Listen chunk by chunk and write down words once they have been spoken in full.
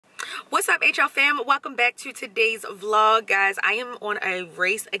up, HL fam? Welcome back to today's vlog, guys. I am on a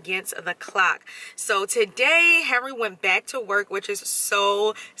race against the clock. So today Henry went back to work, which is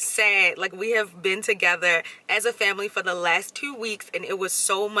so sad. Like, we have been together as a family for the last 2 weeks, and it was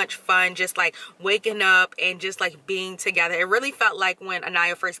so much fun just like waking up and just like being together. It really felt like when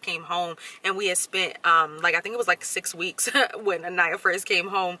Aniya first came home, and we had spent like, I think it was like 6 weeks when Aniya first came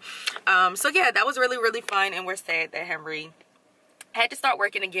home. So yeah, that was really fun, and we're sad that Henry had to start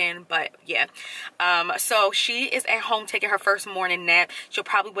working again, but yeah. So she is at home taking her first morning nap. She'll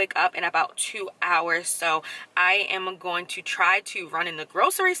probably wake up in about 2 hours. So I am going to try to run in the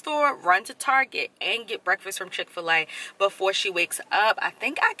grocery store, run to Target, and get breakfast from Chick-fil-A before she wakes up. I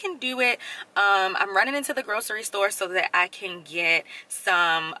think I can do it. I'm running into the grocery store so that I can get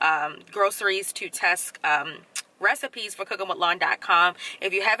some groceries to test recipes for cookingwithlon.com.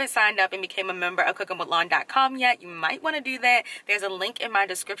 If you haven't signed up and became a member of cookingwithlon.com yet, you might want to do that. There's a link in my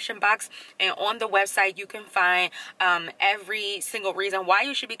description box, and on the website you can find every single reason why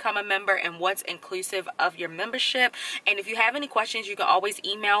you should become a member and what's inclusive of your membership. And if you have any questions, you can always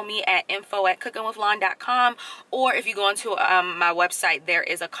email me at info@cookingwithlon.com, or if you go onto my website, there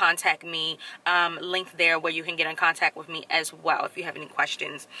is a contact me link there where you can get in contact with me as well if you have any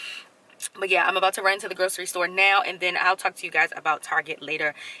questions. But yeah, I'm about to run to the grocery store now, and then I'll talk to you guys about Target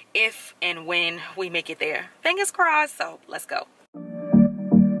later if and when we make it there. Fingers crossed. So let's go.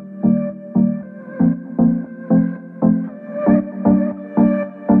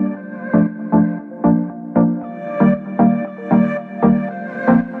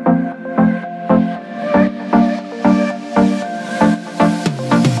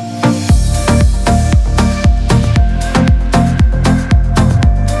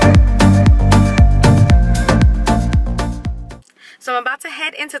 So I'm about to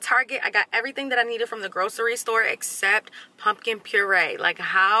head into Target. I got everything that I needed from the grocery store except pumpkin puree. Like,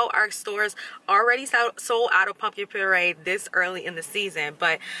 how our stores already sold out of pumpkin puree this early in the season.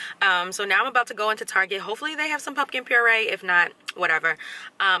 But so now I'm about to go into Target. Hopefully they have some pumpkin puree. If not, whatever.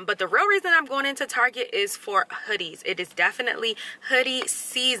 But the real reason I'm going into Target is for hoodies. It is definitely hoodie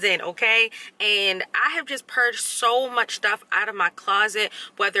season, okay? And I have just purged so much stuff out of my closet,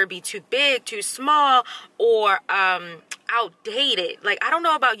 whether it be too big, too small, or outdated. Like, I don't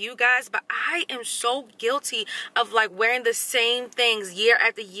know about you guys, but I am so guilty of like wearing the same things year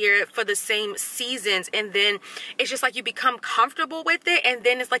after year for the same seasons, and then it's just like you become comfortable with it, and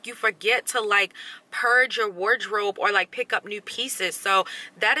then it's like you forget to like purge your wardrobe or like pick up new pieces. So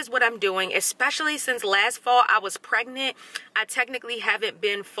that is what I'm doing, especially since last fall I was pregnant. I technically haven't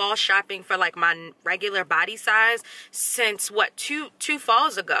been fall shopping for like my regular body size since what, two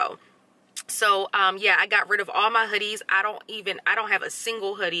falls ago. So yeah, I got rid of all my hoodies. I don't have a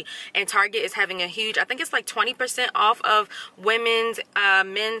single hoodie, and Target is having a huge, I think it's like 20% off of women's,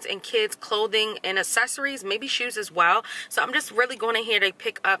 men's, and kids clothing and accessories, maybe shoes as well. So I'm just really going in here to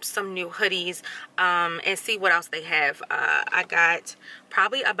pick up some new hoodies and see what else they have. I got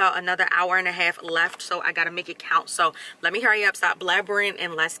probably about another hour and a half left, so I gotta make it count. So let me hurry up, stop blabbering,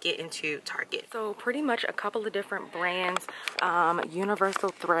 and let's get into Target. So pretty much a couple of different brands, Universal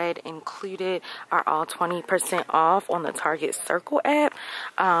Thread included, are all 20% off on the Target Circle app.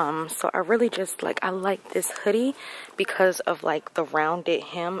 So I really just like, I like this hoodie because of like the rounded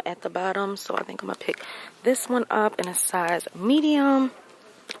hem at the bottom. So I think I'm gonna pick this one up in a size medium.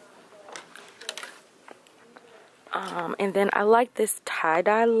 And then I like this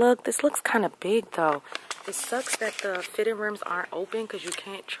tie-dye look. This looks kind of big though. It sucks that the fitting rims aren't open because you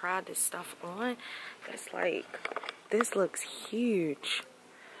can't try this stuff on. It's like, this looks huge.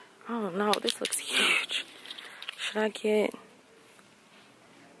 Oh no, this looks huge. Should I get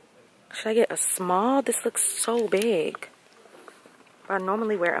a small? This looks so big. I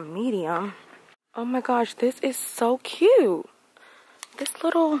normally wear a medium. Oh my gosh, this is so cute. This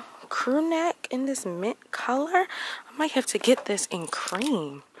little crew neck in this mint color. I might have to get this in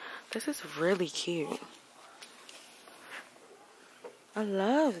cream. This is really cute. I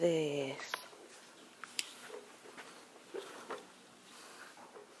love this.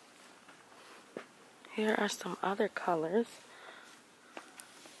 Here are some other colors.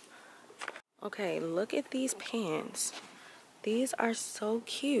 Okay, look at these pants. These are so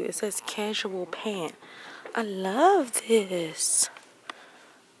cute. It says casual pant. I love this.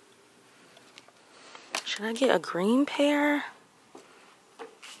 Should I get a green pair?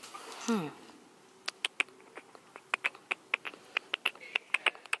 Or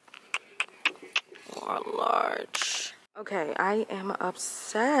a large. Okay, I am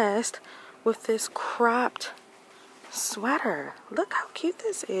obsessed with this cropped sweater. Look how cute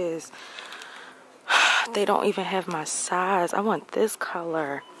this is. They don't even have my size. I want this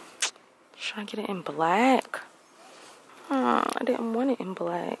color. Should I get it in black? I didn't want it in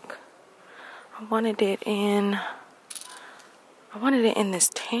black. I wanted it in this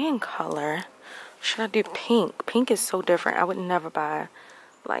tan color. Should I do pink? Pink is so different. I would never buy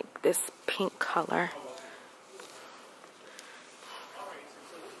like this pink color.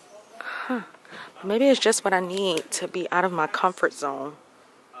 Huh. Maybe it's just what I need to be out of my comfort zone.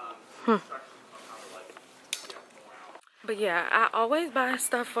 But yeah, I always buy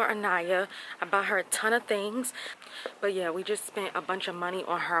stuff for Aniya. I buy her a ton of things. But yeah, we just spent a bunch of money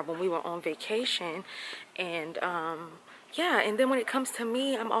on her when we were on vacation. And yeah, and then when it comes to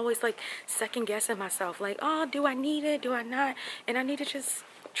me, I'm always like second guessing myself. Like, oh, do I need it? Do I not? And I need to just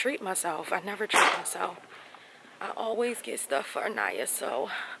treat myself. I never treat myself. I always get stuff for Aniya.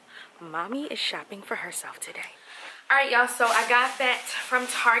 So mommy is shopping for herself today. All right, y'all, so I got that from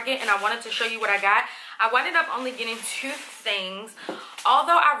Target and I wanted to show you what I got. I wound up only getting 2 things.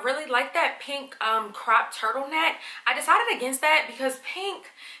 Although I really like that pink crop turtleneck, I decided against that because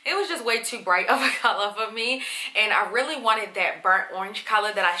pink, it was just way too bright of a color for me. And I really wanted that burnt orange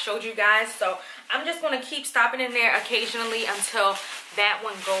color that I showed you guys. So I'm just going to keep stopping in there occasionally until that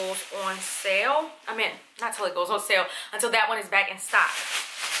one goes on sale. I mean, not till it goes on sale, until that one is back in stock.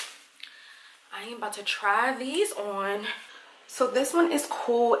 I am about to try these on. So this one is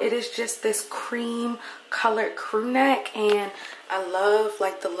cool. It is just this cream colored crew neck, and I love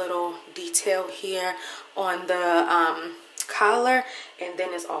like the little detail here on the collar, and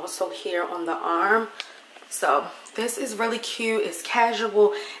then it's also here on the arm. So this is really cute. It's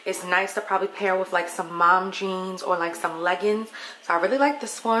casual. It's nice to probably pair with like some mom jeans or like some leggings. So I really like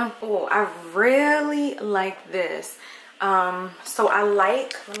this one. Oh, I really like this. So I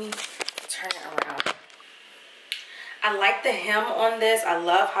like, let me turn it around. I like the hem on this. I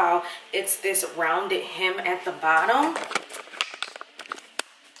love how it's this rounded hem at the bottom.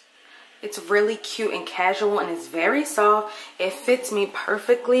 It's really cute and casual, and it's very soft. It fits me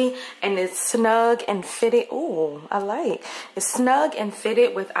perfectly, and it's snug and fitted. Ooh, I like. It's snug and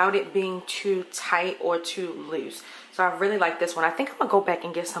fitted without it being too tight or too loose. So I really like this one. I think I'm gonna go back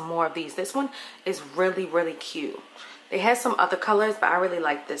and get some more of these. This one is really, really cute. They have some other colors, but I really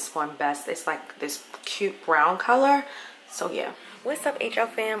like this one best. It's like this cute brown color. So yeah. What's up, HL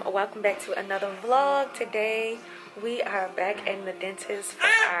fam? Welcome back to another vlog. Today we are back in the dentist for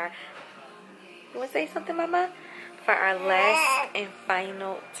our, you want to say something, mama? For our last and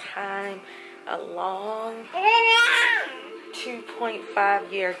final time, a long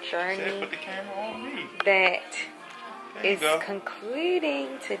 2.5-year journey that is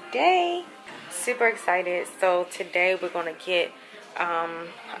concluding today. Super excited. So today we're gonna get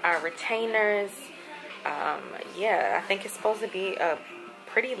our retainers. Yeah, I think it's supposed to be a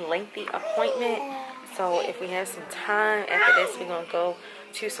pretty lengthy appointment. So if we have some time after this, we're gonna go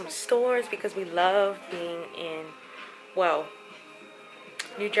to some stores because we love being in, well,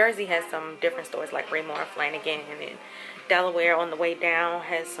 New Jersey has some different stores like Raymore, Flanagan, and Delaware on the way down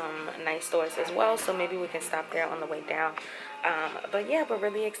has some nice stores as well. So maybe we can stop there on the way down. But yeah, we're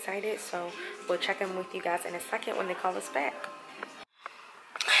really excited, so we'll check in with you guys in a second when they call us back.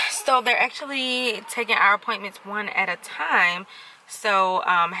 So they're actually taking our appointments one at a time. So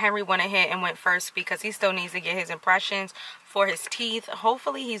Henry went ahead and went first because he still needs to get his impressions for his teeth.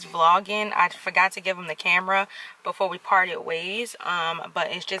 Hopefully he's vlogging. I forgot to give him the camera before we parted ways.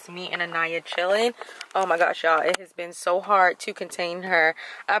 But it's just me and Aniya chilling. Oh my gosh, y'all, it has been so hard to contain her.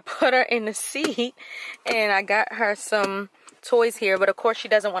 I put her in the seat and I got her some toys here, but of course she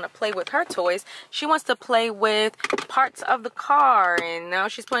doesn't want to play with her toys. She wants to play with parts of the car, and now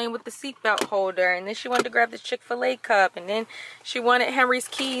she's playing with the seatbelt holder, and then she wanted to grab this Chick-fil-A cup, and then she wanted Henry's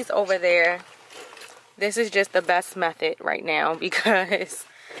keys over there. This is just the best method right now because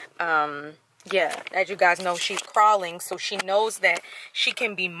yeah, as you guys know, she's crawling, so she knows that she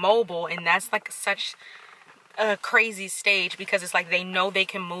can be mobile, and that's like such a crazy stage because it's like they know they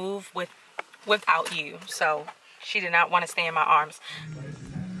can move without you. So she did not want to stay in my arms.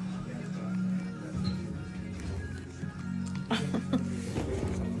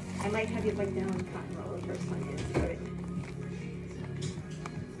 I might have you bite down on cotton roll or something.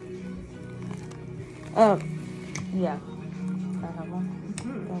 Yeah. I have one.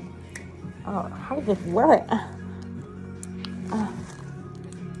 Mm-hmm. Oh, how does this work?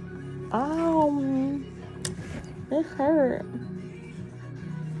 This hurt.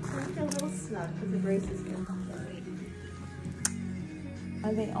 I feel a little snug because the brace is good.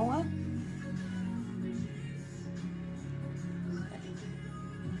 Are they on?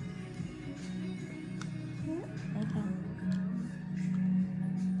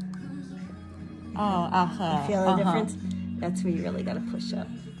 Oh, You feel the difference? That's where you really got to push up.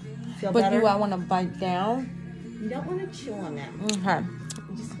 Feel but better? do I want to bite down? You don't want to chew on them. Okay.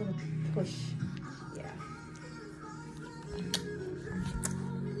 You just want to push. Yeah.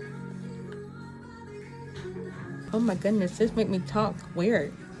 Oh my goodness, this make me talk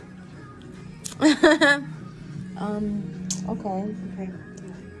weird. Okay. Okay.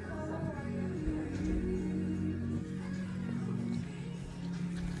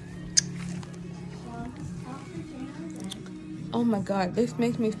 Oh my God, this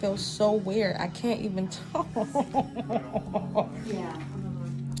makes me feel so weird. I can't even talk. Yeah.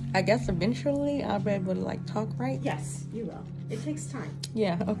 I guess eventually I'll be able to like talk right. Yes, you will. It takes time.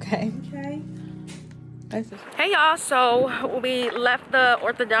 Yeah, okay. Okay. Hey y'all, so we left the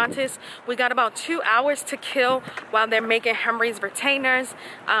orthodontist. We got about 2 hours to kill while they're making Henry's retainers,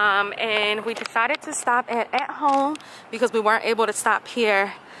 and we decided to stop at home because we weren't able to stop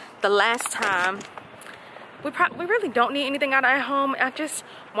here the last time. We really don't need anything out of at home. I just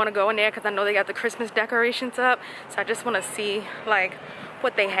want to go in there because I know they got the Christmas decorations up, so I just want to see like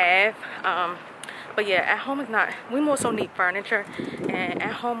what they have. But yeah, at home is not. We more so need furniture, and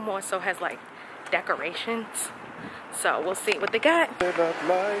at home more so has like decorations, so we'll see what they got. They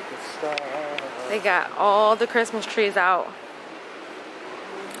got all the Christmas trees out.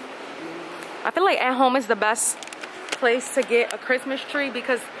 I feel like at home is the best place to get a Christmas tree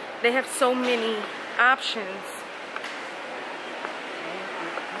because they have so many options.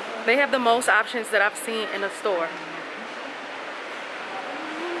 They have the most options that I've seen in a store.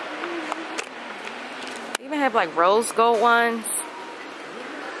 They even have like rose gold ones.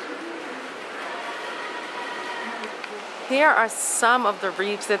 Here are some of the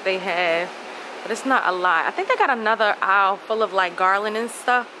wreaths that they have, but it's not a lot. I think they got another aisle full of like garland and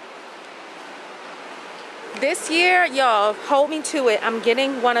stuff. This year, y'all, hold me to it. I'm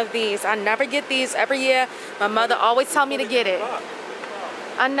getting one of these. I never get these every year. My mother always tell me to get it.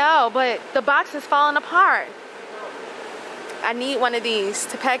 I know, but the box is falling apart. I need one of these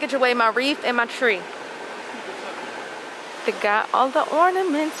to package away my wreath and my tree. They got all the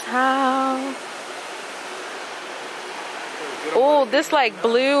ornaments out. Oh, this like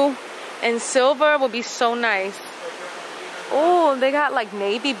blue and silver would be so nice. Oh, they got like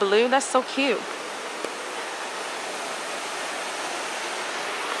navy blue. That's so cute.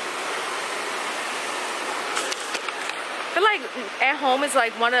 I feel like at home is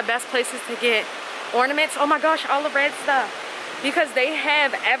like one of the best places to get ornaments. Oh my gosh, all the red stuff. Because they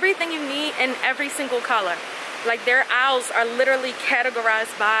have everything you need in every single color. Like their aisles are literally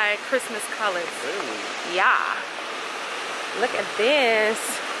categorized by Christmas colors. Really? Yeah. Look at this.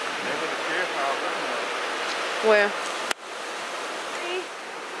 Where?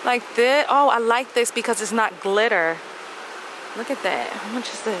 Like this. Oh, I like this because it's not glitter. Look at that. How much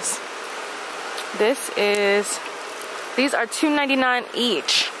is this? These are $2.99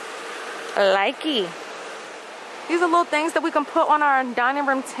 each. Likey. These are little things that we can put on our dining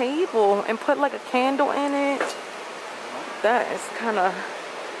room table and put like a candle in it. That is kind of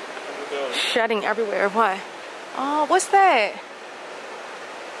shedding everywhere. What? Oh, what's that?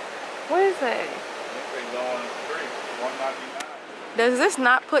 What is that? Does this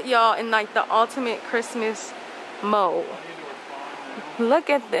not put y'all in like the ultimate Christmas mode? Look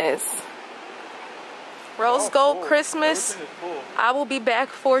at this. Rose gold Christmas. I will be back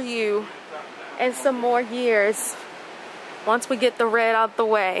for you in some more years once we get the red out the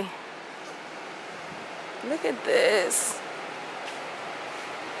way. Look at this.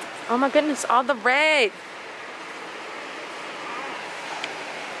 Oh my goodness, all the red.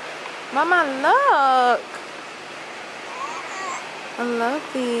 Mama, look. I love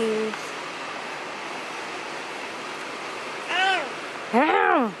these.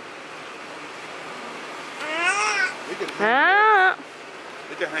 Ow.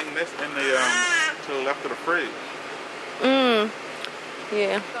 We can hang this in the to the left of the fridge.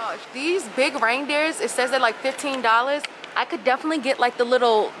 Yeah. Gosh, these big reindeers, it says they're like $15. I could definitely get like the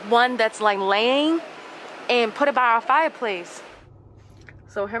little one that's like laying and put it by our fireplace.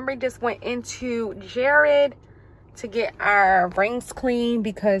 So Henry just went into Jared to get our rings cleaned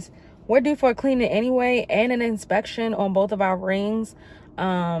because we're due for a cleaning anyway and an inspection on both of our rings.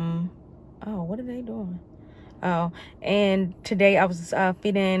 Oh, what are they doing? Oh, and today I was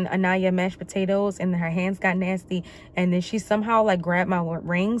feeding Aniya mashed potatoes and her hands got nasty, and then she somehow like grabbed my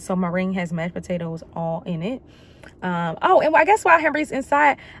ring, so my ring has mashed potatoes all in it. Oh, and I guess while Henry's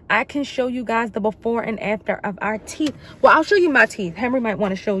inside, I can show you guys the before and after of our teeth. Well, I'll show you my teeth. Henry might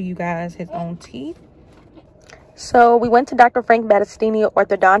want to show you guys his own teeth. So we went to Dr. Frank Battistini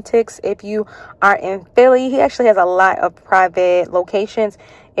Orthodontics. If you are in Philly, he actually has a lot of private locations.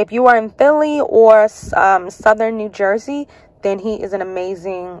 If you are in Philly or southern New Jersey, then he is an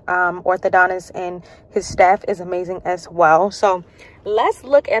amazing orthodontist, and his staff is amazing as well. So let's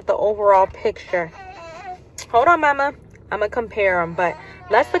look at the overall picture. Hold on, mama. I'm gonna compare them, but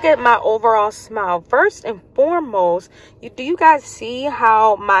let's look at my overall smile. First and foremost, do you guys see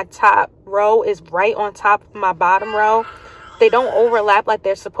how my top row is right on top of my bottom row? They don't overlap like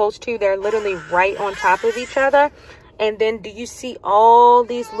they're supposed to. They're literally right on top of each other. And then do you see all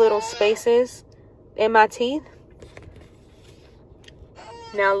these little spaces in my teeth?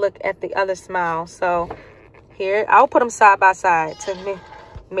 Now look at the other smile. So here, I'll put them side by side to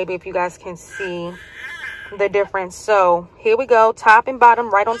maybe if you guys can see the difference. So here we go, top and bottom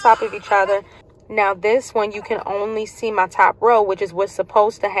right on top of each other. Now this one, you can only see my top row, which is what's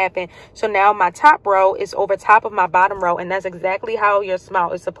supposed to happen. So now my top row is over top of my bottom row, and that's exactly how your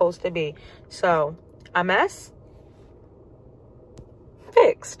smile is supposed to be. So a mess,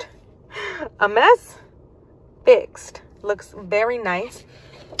 fixed. A mess, fixed. Looks very nice.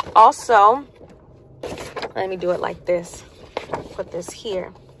 Also, let me do it like this. Put this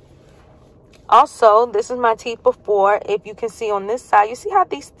here. Also, this is my teeth before. If you can see on this side, you see how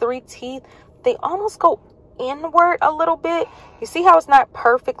these 3 teeth, they almost go inward a little bit. You see how it's not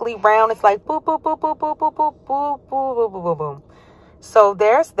perfectly round? It's like boop, boop, boop, boop, boop, boop, boop, boop, boop, boop, boop, boop, boop. So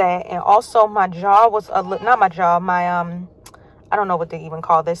there's that. And also my jaw was a little, not my jaw, my, I don't know what they even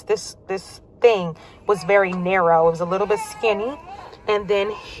call this. This thing was very narrow. It was a little bit skinny. And then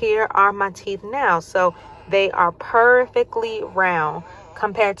here are my teeth now. So they are perfectly round.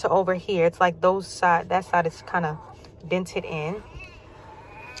 Compared to over here, it's like that side is kind of dented in.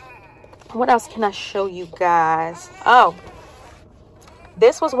 What else can I show you guys? Oh,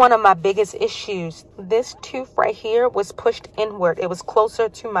 this was one of my biggest issues. This tooth right here was pushed inward. It was closer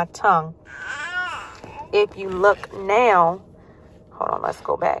to my tongue. If you look now, hold on, let's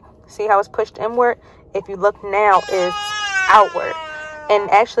go back. See how it's pushed inward? If you look now, it's outward.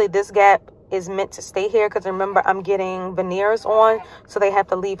 And actually this gap is meant to stay here because remember I'm getting veneers on, so they have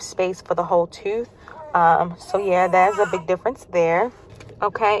to leave space for the whole tooth. So yeah, that's a big difference there.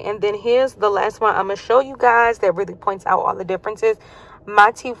 Okay, and then here's the last one I'm gonna show you guys that really points out all the differences.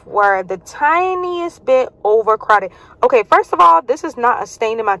 My teeth were the tiniest bit overcrowded. Okay, first of all, this is not a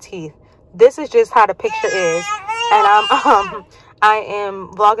stain in my teeth. This is just how the picture is. And I am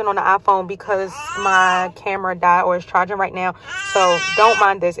vlogging on the iPhone because my camera died or is charging right now. So don't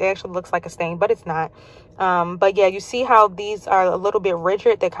mind this. It actually looks like a stain, but it's not. But yeah, you see how these are a little bit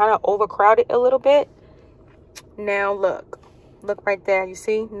rigid. They're kind of overcrowded a little bit. Now look right there. You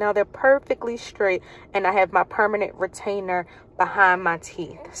see? Now they're perfectly straight. And I have my permanent retainer behind my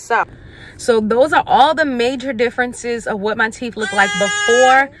teeth. So those are all the major differences of what my teeth look like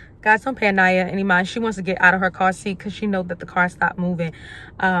before. Guys, don't pay Aniya any mind. She wants to get out of her car seat because she knows that the car stopped moving.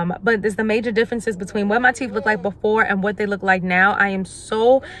 But there's the major differences between what my teeth look like before and what they look like now. I am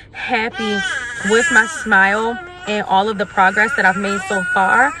so happy with my smile and all of the progress that I've made so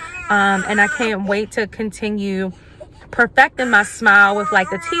far. And I can't wait to continue perfecting my smile with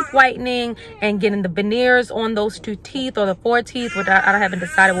like the teeth whitening and getting the veneers on those 2 teeth or the 4 teeth, which I haven't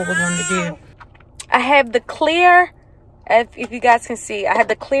decided what we're going to do. I have the clear... If you guys can see, I have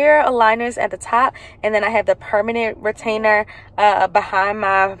the clear aligners at the top, and then I have the permanent retainer behind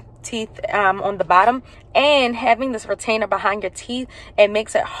my teeth on the bottom. And having this retainer behind your teeth, it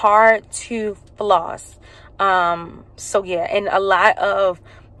makes it hard to floss. So yeah, and a lot of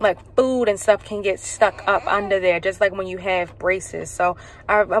like food and stuff can get stuck up under there, just like when you have braces. So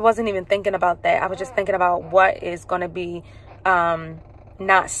I wasn't even thinking about that. I was just thinking about what is going to be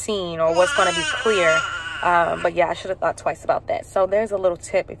not seen or what's going to be clear. But yeah, I should have thought twice about that. So there's a little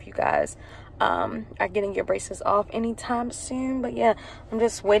tip if you guys are getting your braces off anytime soon. But yeah, I'm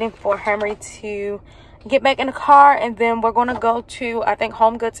just waiting for Henry to get back in the car, and then we're gonna go to, I think,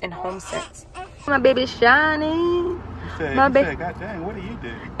 Home Goods and Home Sense. My baby's shining. My baby. God dang, what do you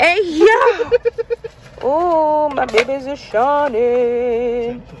do? Hey, yeah. Oh, my babies are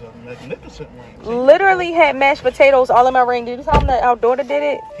shining. Magnificent ring. Literally had mashed potatoes all in my ring. Did you tell him that our daughter did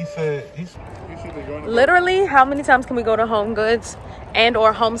it? He said he's literally, how many times can we go to Home Goods and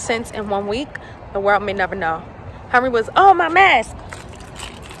or Home Sense in 1 week? The world may never know. Henry was, oh, my mask.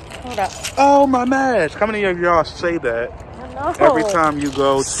 Hold up. Oh, my mask. How many of y'all say that every time you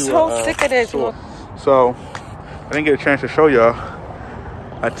go to so sick of this. Store? So I didn't get a chance to show y'all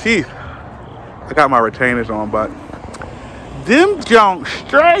my teeth. I got my retainers on, but them junk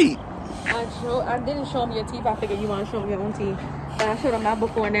straight. I didn't show him your teeth. I figured you want to show him your own teeth. But I showed him my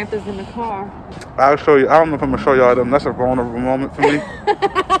before and afters in the car. I'll show you. I don't know if I'm going to show y'all them. That's a vulnerable moment for me.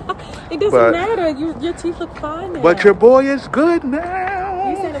 It doesn't matter. Your teeth look fine now. But your boy is good now.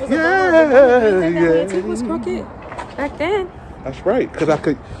 You said it was a vulnerable moment. You said that when your teeth was crooked back then. That's right, because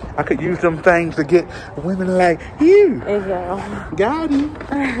I could use them things to get women like you. Exactly. Got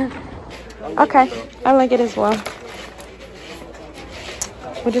it. Okay, I like it as well.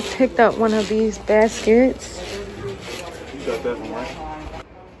 We just picked up one of these baskets. You got that one, right?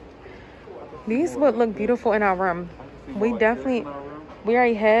 These would look beautiful in our room. We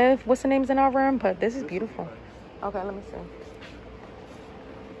already have what's the names in our room, but this is beautiful. Okay, let me see.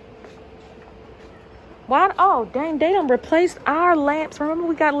 Why? Oh, dang! They done replaced our lamps. Remember,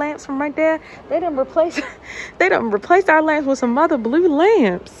 we got lamps from right there. They done replaced our lamps with some other blue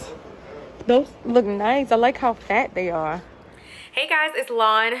lamps. Those look nice. I like how fat they are. Hey guys, it's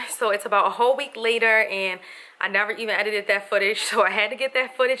Lon. So it's about a whole week later, and I never even edited that footage, so I had to get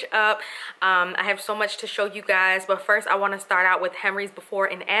that footage up. I have so much to show you guys, but first I want to start out with Henry's before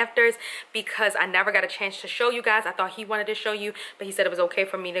and afters because I never got a chance to show you guys. I thought he wanted to show you, but he said it was okay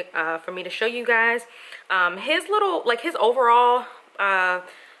for me to show you guys. His little, like his overall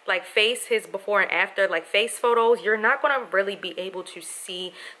like face, his before and after like face photos, you're not gonna really be able to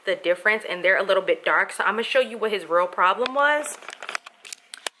see the difference, and they're a little bit dark. So I'm gonna show you what his real problem was.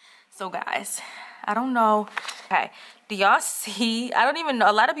 So guys, I don't know. Okay, do y'all see? I don't even know.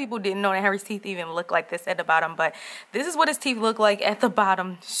 A lot of people didn't know that Henry's teeth even look like this at the bottom, but this is what his teeth look like at the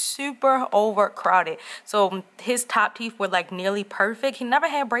bottom. Super overcrowded. So his top teeth were like nearly perfect. He never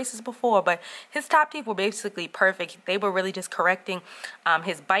had braces before, but his top teeth were basically perfect. They were really just correcting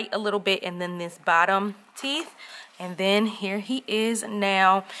his bite a little bit, and then this bottom teeth. And then here he is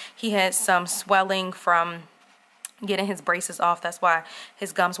now. He had some swelling from getting his braces off. That's why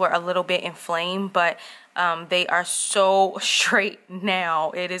his gums were a little bit inflamed, but they are so straight now.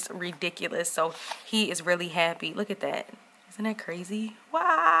 It is ridiculous. So he is really happy. Look at that. Isn't that crazy?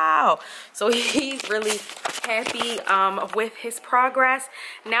 Wow. So he's really happy with his progress.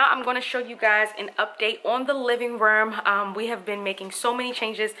 Now I'm going to show you guys an update on the living room. We have been making so many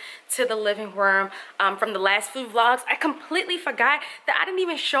changes to the living room from the last few vlogs. I completely forgot that I didn't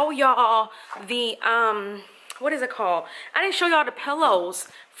even show y'all the what is it called? I didn't show y'all the pillows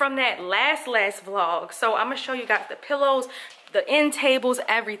from that last vlog. So I'm gonna show you guys the pillows, the end tables,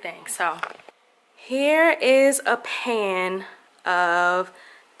 everything. So here is a pan of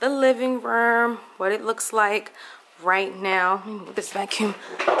the living room, what it looks like right now. Let me move this vacuum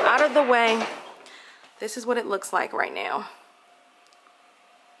out of the way. This is what it looks like right now.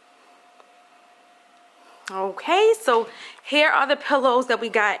 Okay, so here are the pillows that we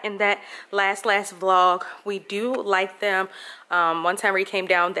got in that last vlog. We do like them. Once Henry came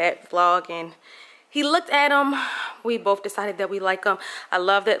down that vlog and he looked at them, we both decided that we like them. I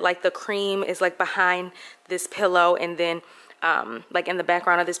love that like the cream is like behind this pillow, and then like in the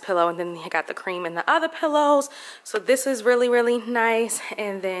background of this pillow, and then he got the cream in the other pillows. So this is really, really nice.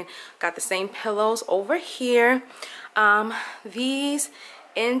 And then got the same pillows over here. These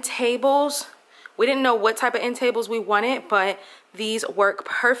end tables, we didn't know what type of end tables we wanted, but these work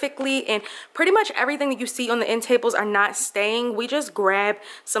perfectly, and pretty much everything that you see on the end tables are not staying. We just grabbed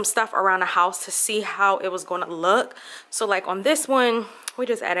some stuff around the house to see how it was going to look. So like on this one, we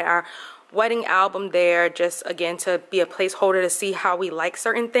just added our wedding album there, just again to be a placeholder to see how we like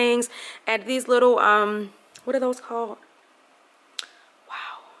certain things. Add these little what are those called?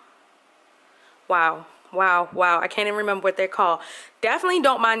 Wow, I can't even remember what they're called. Definitely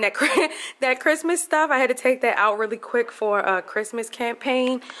don't mind that that Christmas stuff. I had to take that out really quick for a Christmas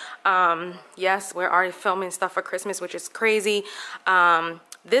campaign. Yes, we're already filming stuff for Christmas, which is crazy.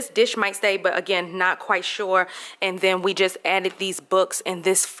 This dish might stay, but again, not quite sure. And then we just added these books and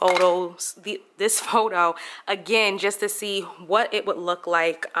this photo again, just to see what it would look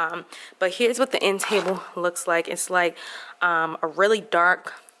like. But here's what the end table looks like. It's like a really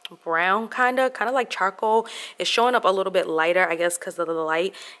dark brown, kind of like charcoal. It's showing up a little bit lighter, I guess, because of the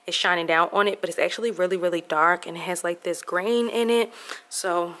light is shining down on it, but it's actually really, really dark, and it has like this grain in it.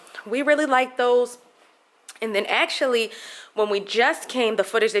 So we really like those. And then actually, when we just came, the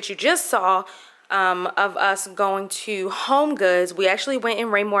footage that you just saw of us going to Home Goods, we actually went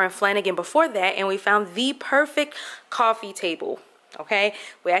in Raymore and Flanagan before that, and we found the perfect coffee table. Okay,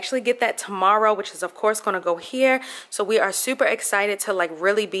 we actually get that tomorrow, which is of course going to go here. So we are super excited to like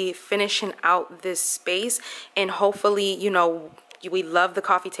really be finishing out this space, and hopefully, you know, we love the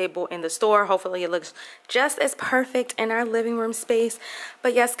coffee table in the store. Hopefully it looks just as perfect in our living room space.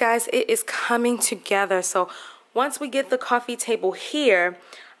 But yes guys, it is coming together. So once we get the coffee table here,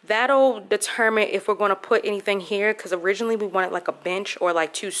 that'll determine if we're going to put anything here, because originally we wanted like a bench or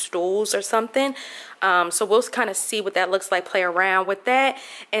like 2 stools or something. So we'll kind of see what that looks like, play around with that.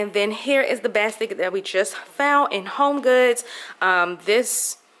 And then here is the basket that we just found in Home Goods.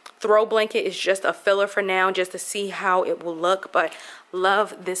 This throw blanket is just a filler for now, just to see how it will look. But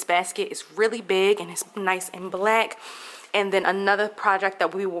love this basket. It's really big and it's nice and black. And then another project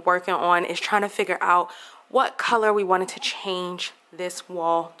that we were working on is trying to figure out what color we wanted to change this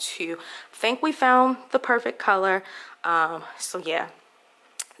wall to. I think we found the perfect color. So yeah,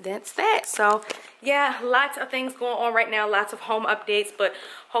 that's that. So yeah, lots of things going on right now, lots of home updates, but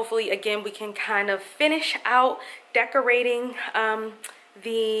hopefully again we can kind of finish out decorating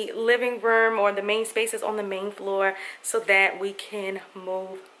the living room or the main spaces on the main floor so that we can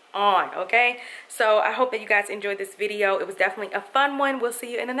move on. Okay, so I hope that you guys enjoyed this video. It was definitely a fun one. We'll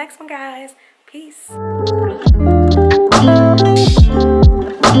see you in the next one, guys. Peace.